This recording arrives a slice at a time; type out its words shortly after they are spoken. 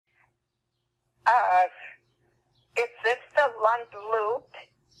Uh, is this the Lund Loop?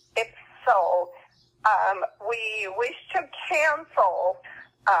 If so, we wish to cancel.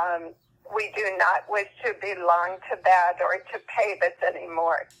 We do not wish to belong to that or to pay this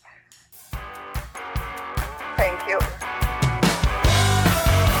anymore. Thank you.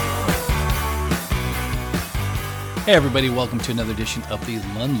 Hey everybody, welcome to another edition of the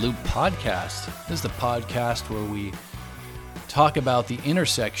Lund Loop podcast. This is the podcast where we talk about the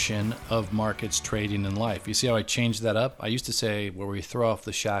intersection of markets, trading, and life. You see how I changed that up? I used to say where we throw off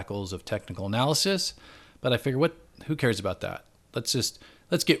the shackles of technical analysis, but I figured who cares about that?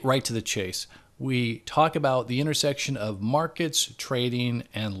 Let's get right to the chase. We talk about the intersection of markets, trading,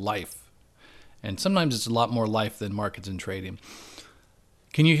 and life. And sometimes it's a lot more life than markets and trading.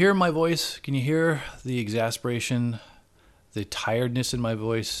 Can you hear my voice? Can you hear the exasperation, the tiredness in my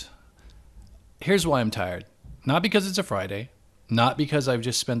voice? Here's why I'm tired. Not because it's a Friday, not because I've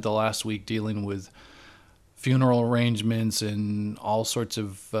just spent the last week dealing with funeral arrangements and all sorts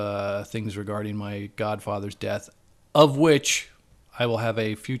of things regarding my godfather's death, of which I will have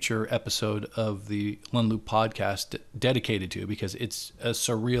a future episode of the Lund Loop podcast dedicated to because it's a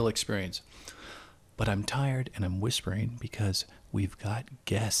surreal experience. But I'm tired and I'm whispering because we've got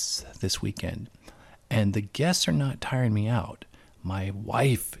guests this weekend. And the guests are not tiring me out. My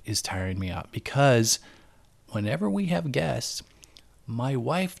wife is tiring me out because whenever we have guests, my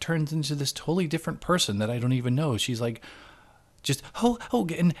wife turns into this totally different person that I don't even know. She's like,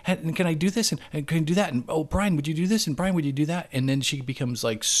 and can I do this? And can I do that? And, oh, Brian, would you do this? And Brian, would you do that? And then she becomes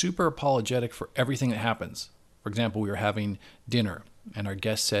like super apologetic for everything that happens. For example, we were having dinner and our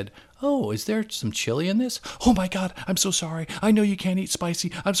guest said, oh, is there some chili in this? Oh my God, I'm so sorry. I know you can't eat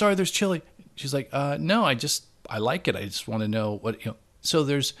spicy. I'm sorry, there's chili. She's like, no, I like it. I just want to know what, So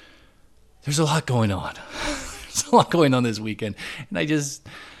there's a lot going on. There's a lot going on this weekend. And I just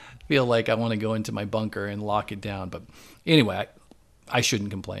feel like I want to go into my bunker and lock it down. But anyway, I shouldn't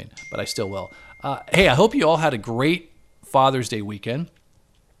complain, but I still will. Hey, I hope you all had a great Father's Day weekend.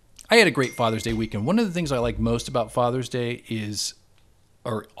 I had a great Father's Day weekend. One of the things I like most about Father's Day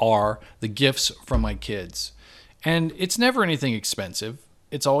are the gifts from my kids. And it's never anything expensive.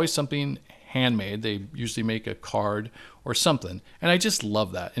 It's always something handmade. They usually make a card or something. And I just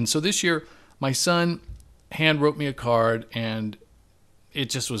love that. And so this year, my son hand wrote me a card and it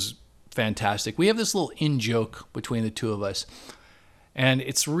just was fantastic. We have this little in-joke between the two of us. And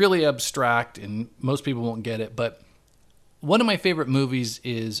it's really abstract and most people won't get it. But one of my favorite movies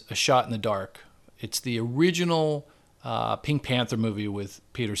is A Shot in the Dark. It's the original Pink Panther movie with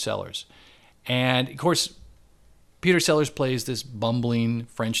Peter Sellers. And of course, Peter Sellers plays this bumbling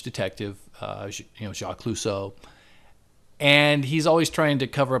French detective, Jacques Clouseau. And he's always trying to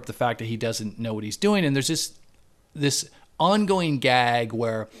cover up the fact that he doesn't know what he's doing. And there's this ongoing gag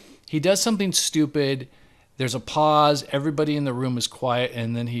where he does something stupid. There's a pause. Everybody in the room is quiet.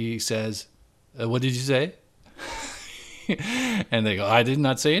 And then he says, what did you say? And they go, I did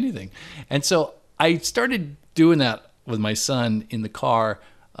not say anything. And so I started doing that with my son in the car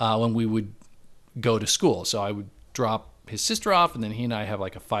when we would go to school. So I would drop his sister off, and then he and I have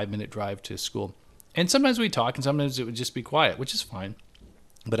like a 5-minute drive to school. And sometimes we talk, and sometimes it would just be quiet, which is fine.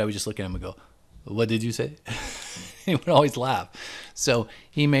 But I would just look at him and go, what did you say? He would always laugh. So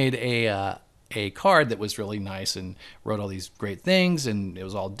he made a card that was really nice and wrote all these great things, and it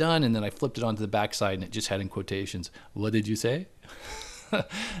was all done. And then I flipped it onto the backside, and it just had in quotations, what did you say?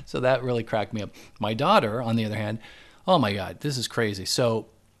 So that really cracked me up. My daughter, on the other hand, oh my God, this is crazy. So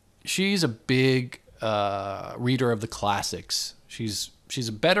she's a big reader of the classics. She's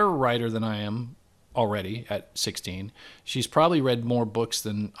a better writer than I am already at 16. She's probably read more books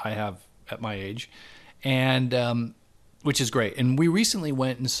than I have at my age, and which is great. And we recently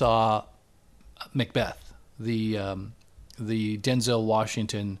went and saw Macbeth, the Denzel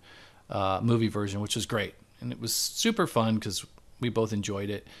Washington movie version, which was great. And it was super fun because we both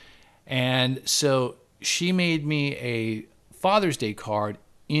enjoyed it. And so she made me a Father's Day card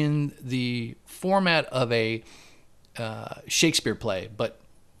in the format of a Shakespeare play, but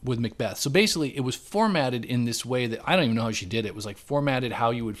with Macbeth. So basically, it was formatted in this way that I don't even know how she did it. It was like formatted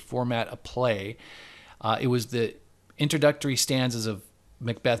how you would format a play. It was the introductory stanzas of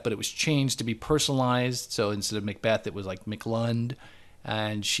Macbeth, but it was changed to be personalized. So instead of Macbeth, it was like McLund,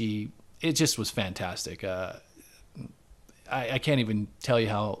 and it just was fantastic. I can't even tell you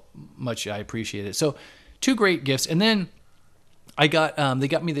how much I appreciate it. So 2 great gifts. And then they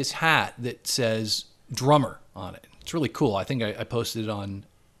got me this hat that says drummer on it. It's really cool. I think I posted it on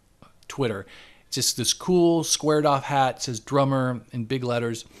Twitter. It's just this cool squared off hat. It says drummer in big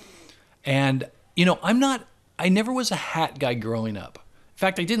letters. And, I never was a hat guy growing up.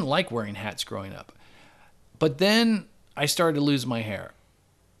 fact, I didn't like wearing hats growing up. But then I started to lose my hair.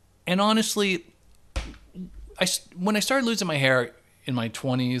 And honestly, when I started losing my hair in my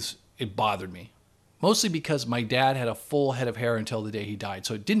 20s, it bothered me. Mostly because my dad had a full head of hair until the day he died.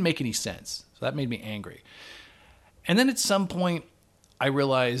 So it didn't make any sense. So that made me angry. And then at some point, I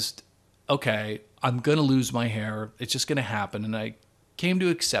realized, okay, I'm going to lose my hair. It's just going to happen. And I came to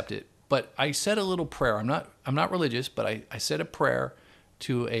accept it. But I said a little prayer. I'm not religious, but I said a prayer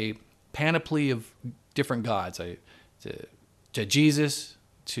to a panoply of different gods. To Jesus,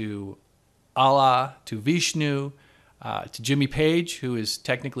 to Allah, to Vishnu, to Jimmy Page, who is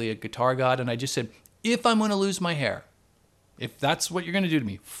technically a guitar god. And I just said, if I'm going to lose my hair, if that's what you're going to do to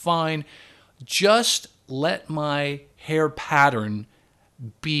me, fine. Just let my hair pattern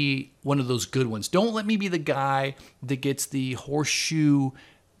be one of those good ones. Don't let me be the guy that gets the horseshoe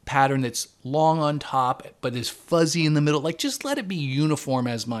pattern that's long on top but is fuzzy in the middle. Like, just let it be uniform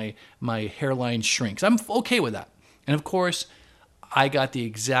as my hairline shrinks. I'm okay with that. And of course, I got the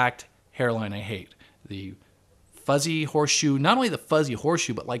exact hairline I hate. The fuzzy horseshoe, not only the fuzzy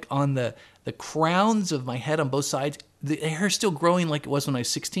horseshoe, but like on the crowns of my head on both sides, the hair's still growing like it was when I was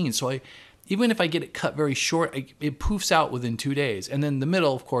 16. So even if I get it cut very short, it poofs out within 2 days. And then the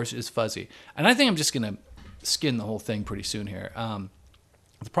middle, of course, is fuzzy. And I think I'm just going to skin the whole thing pretty soon here.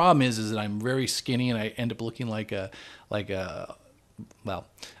 The problem is that I'm very skinny and I end up looking like a well,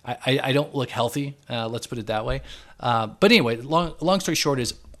 I don't look healthy. Let's put it that way. But anyway, long story short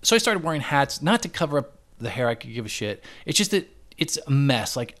is, so I started wearing hats, not to cover up the hair. I could give a shit. It's just that it's a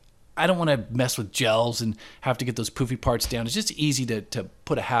mess. Like, I don't want to mess with gels and have to get those poofy parts down. It's just easy to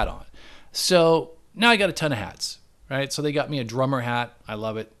put a hat on. So now I got a ton of hats, right? So they got me a drummer hat. I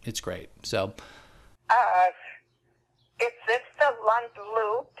love it. It's great. So. Is this the Lund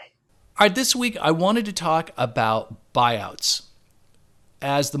Loop? All right, this week I wanted to talk about buyouts.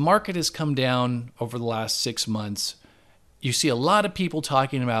 As the market has come down over the last 6 months, you see a lot of people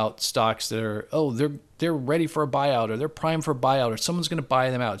talking about stocks that are, they're ready for a buyout, or they're primed for a buyout, or someone's going to buy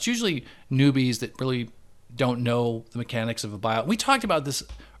them out. It's usually newbies that really don't know the mechanics of a buyout. We talked about this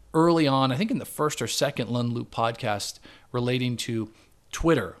early on, I think in the first or second Lund Loop podcast relating to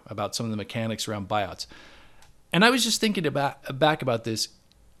Twitter, about some of the mechanics around buyouts. And I was just thinking back about this.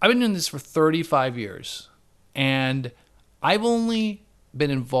 I've been doing this for 35 years, and I've only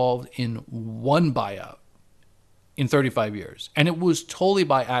been involved in one buyout in 35 years. And it was totally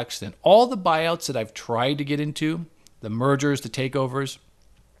by accident. All the buyouts that I've tried to get into, the mergers, the takeovers,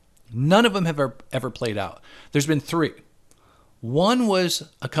 none of them have ever played out. There's been 3. One was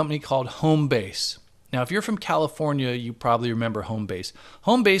a company called Homebase. Now, if you're from California, you probably remember Homebase.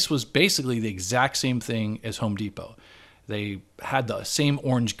 Homebase was basically the exact same thing as Home Depot. They had the same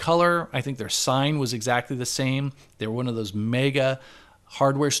orange color. I think their sign was exactly the same. They were one of those mega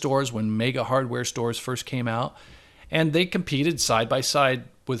hardware stores when mega hardware stores first came out. And they competed side by side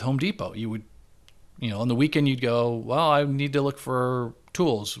with Home Depot. You would, on the weekend you'd go, well, I need to look for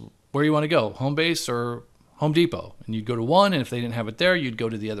tools. Where do you want to go, Homebase or Home Depot? And you'd go to one, and if they didn't have it there, you'd go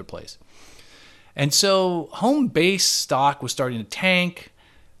to the other place. And so Homebase stock was starting to tank.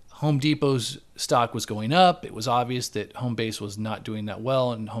 Home Depot's stock was going up. It was obvious that Homebase was not doing that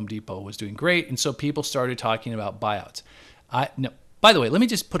well, and Home Depot was doing great. And so people started talking about buyouts. No, by the way, let me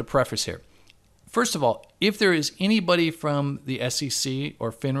just put a preface here. First of all, if there is anybody from the SEC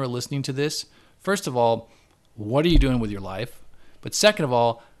or FINRA listening to this, first of all, what are you doing with your life? But second of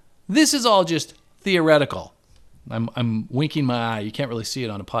all, this is all just theoretical. I'm winking my eye. You can't really see it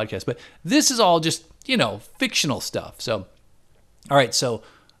on a podcast, but this is all just, fictional stuff. So, all right. So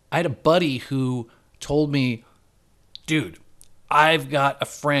I had a buddy who told me, dude, I've got a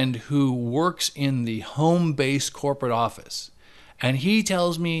friend who works in the Homebase corporate office, and he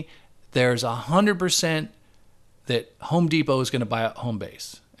tells me there's 100% that Home Depot is going to buy out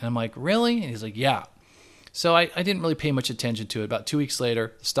Homebase. And I'm like, really? And he's like, yeah. So I didn't really pay much attention to it. About 2 weeks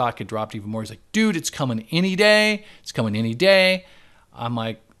later, the stock had dropped even more. He's like, dude, it's coming any day. It's coming any day. I'm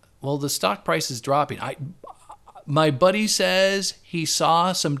like, well, the stock price is dropping. My buddy says he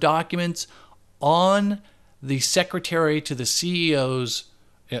saw some documents on the secretary to the CEO's,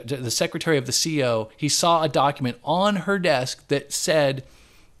 the secretary of the CEO. He saw a document on her desk that said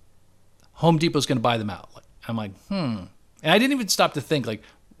Home Depot's going to buy them out. I'm like, And I didn't even stop to think, like,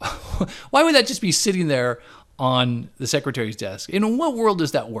 why would that just be sitting there on the secretary's desk? In what world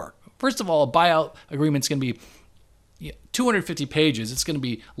does that work? First of all, a buyout agreement is going to be 250 pages. It's going to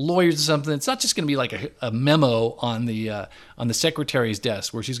be lawyers or something. It's not just going to be like a memo on the secretary's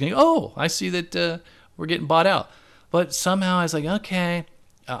desk where she's going, oh, I see that we're getting bought out. But somehow I was like, okay,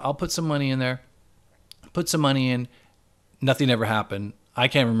 I'll put some money in there. Put some money in. Nothing ever happened. I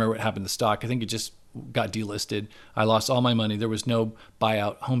can't remember what happened to the stock. I think it just got delisted. I lost all my money. There was no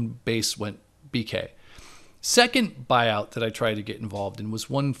buyout. Home base went BK. Second buyout that I tried to get involved in was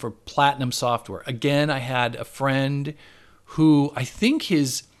one for Platinum Software. Again, I had a friend who I think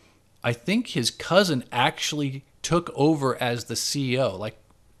his cousin actually took over as the CEO. Like,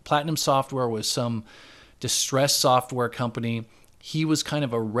 Platinum Software was some distressed software company. He was kind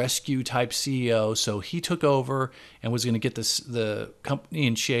of a rescue type CEO, so he took over and was going to get the company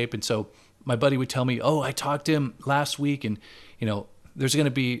in shape. And so my buddy would tell me, "Oh, I talked to him last week, and there's going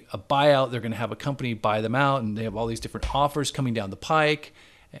to be a buyout. They're going to have a company buy them out, and they have all these different offers coming down the pike."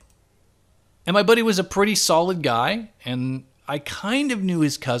 And my buddy was a pretty solid guy, and I kind of knew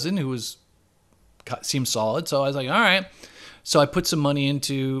his cousin, who seemed solid. So I was like, all right. So I put some money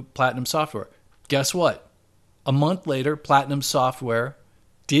into Platinum Software. Guess what? A month later, Platinum Software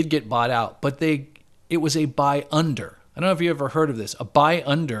did get bought out, but it was a buy under. I don't know if you ever heard of this. A buy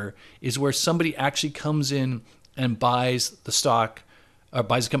under is where somebody actually comes in and buys the stock, or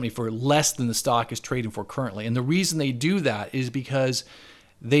buys a company for less than the stock is trading for currently. And the reason they do that is because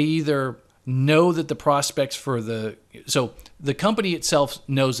they either know that the prospects so the company itself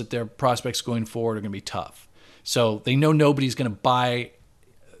knows that their prospects going forward are going to be tough. So they know nobody's going to buy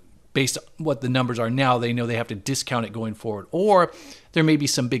based on what the numbers are now. They know they have to discount it going forward. Or there may be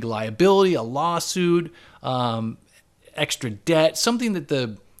some big liability, a lawsuit, extra debt, something that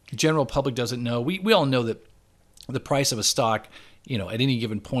the general public doesn't know. We all know that the price of a stock, at any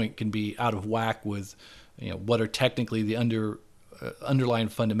given point can be out of whack with, what are technically the underlying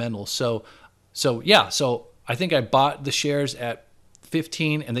fundamentals. So I think I bought the shares at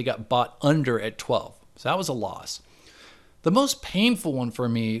 15 and they got bought under at 12. So that was a loss. The most painful one for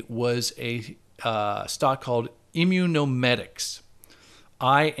me was a stock called Immunomedics,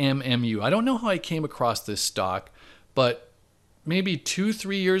 IMMU. I don't know how I came across this stock, but maybe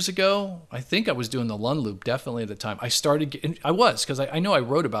 2-3 years ago, I think I was doing the Lund Loop definitely at the time. Because I know I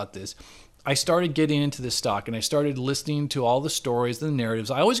wrote about this. I started getting into this stock and I started listening to all the stories and the narratives.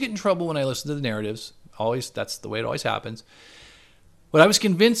 I always get in trouble when I listen to the narratives. That's the way it always happens. But I was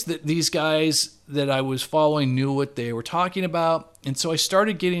convinced that these guys that I was following knew what they were talking about. And so I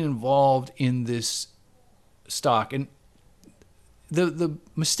started getting involved in this stock. And the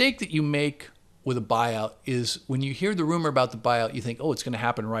mistake that you make with a buyout is when you hear the rumor about the buyout, you think, oh, it's going to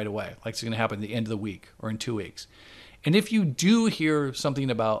happen right away. Like it's going to happen at the end of the week or in 2 weeks. And if you do hear something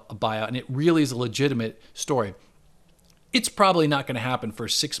about a buyout and it really is a legitimate story, it's probably not going to happen for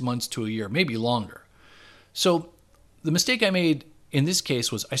 6 months to a year, maybe longer. So the mistake I made in this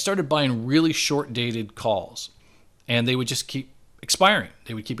case was I started buying really short-dated calls, and they would just keep expiring.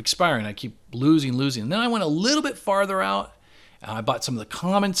 They would keep expiring. I keep losing. And then I went a little bit farther out. I bought some of the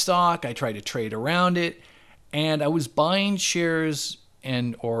common stock. I tried to trade around it, and I was buying shares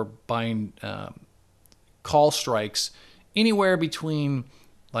or buying call strikes anywhere between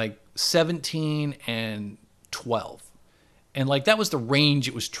like 17 and 12. And like that was the range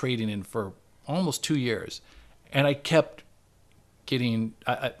it was trading in for almost 2 years. And I kept getting,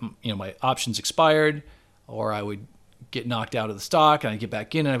 my options expired, or I would get knocked out of the stock and I'd get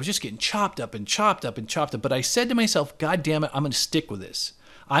back in, and I was just getting chopped up. But I said to myself, God damn it, I'm going to stick with this.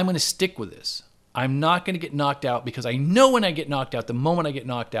 I'm not going to get knocked out, because I know when I get knocked out, the moment I get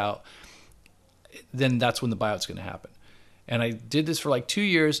knocked out, then that's when the buyout's going to happen. And I did this for like 2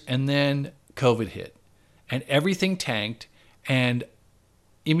 years, and then COVID hit and everything tanked, and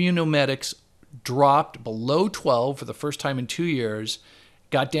Immunomedics dropped below 12 for the first time in 2 years,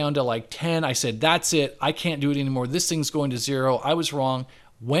 got down to like 10. I said, that's it. I can't do it anymore. This thing's going to 0. I was wrong.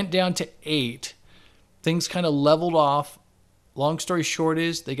 Went down to 8. Things kind of leveled off. Long story short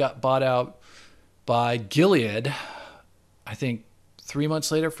is they got bought out by Gilead, I think 3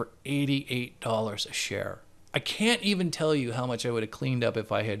 months later, for $88 a share. I can't even tell you how much I would have cleaned up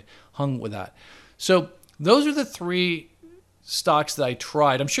if I had hung with that. So those are the 3 stocks that I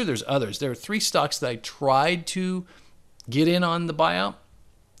tried. I'm sure there's others. There are 3 stocks that I tried to get in on the buyout.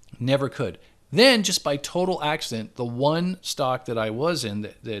 Never could. Then, just by total accident, the one stock that I was in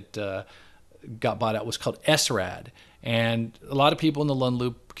that got bought out was called SRAD. And a lot of people in the Lund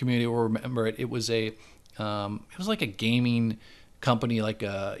Loop community will remember it. It was it was like a gaming company, like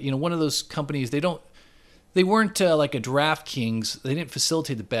one of those companies. They weren't like a DraftKings. They didn't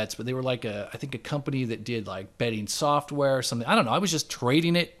facilitate the bets, but they were like I think a company that did like betting software or something. I don't know. I was just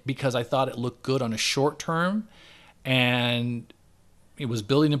trading it because I thought it looked good on a short term, and it was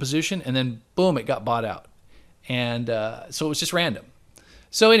building a position, and then boom, it got bought out. And so it was just random.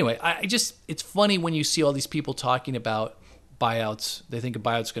 So anyway, it's funny when you see all these people talking about buyouts. They think a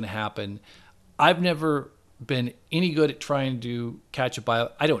buyout's going to happen. I've never been any good at trying to catch a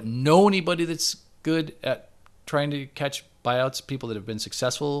buyout. I don't know anybody that's good at trying to catch buyouts, people that have been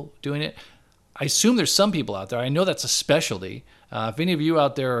successful doing it. I assume there's some people out there. I know that's a specialty. If any of you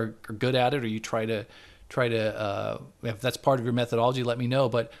out there are good at it, or you try to if that's part of your methodology, let me know.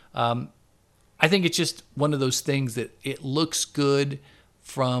 But I think it's just one of those things that it looks good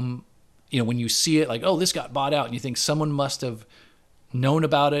from, when you see it, like, oh, this got bought out, and you think someone must have known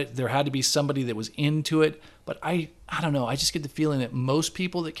about it. There had to be somebody that was into it. But I don't know. I just get the feeling that most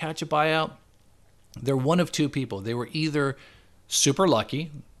people that catch a buyout, they're one of two people. They were either super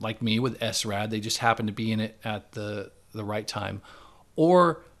lucky, like me with SRAD, they just happened to be in it at the right time,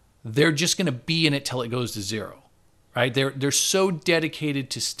 or they're just going to be in it till it goes to zero, right? They're so dedicated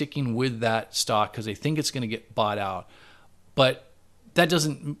to sticking with that stock because they think it's going to get bought out, but that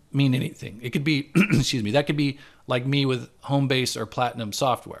doesn't mean anything. It could be, excuse me, that could be like me with Homebase or Platinum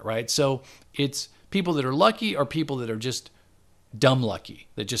Software, right? So it's people that are lucky or people that are just dumb lucky,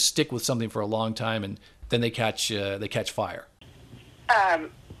 that just stick with something for a long time and then they catch fire.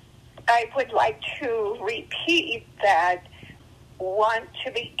 I would like to repeat that want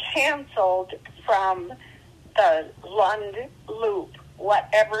to be canceled from the Lund loop,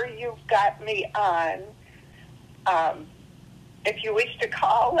 whatever you've got me on. If you wish to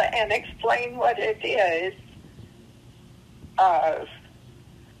call and explain what it is,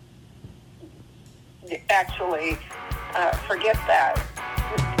 actually, forget that.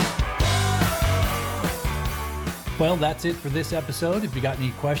 Well, that's it for this episode. If you got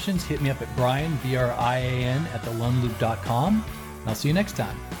any questions, hit me up at Brian, BRIAN, @thelundloop.com. I'll see you next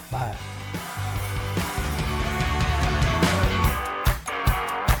time. Bye.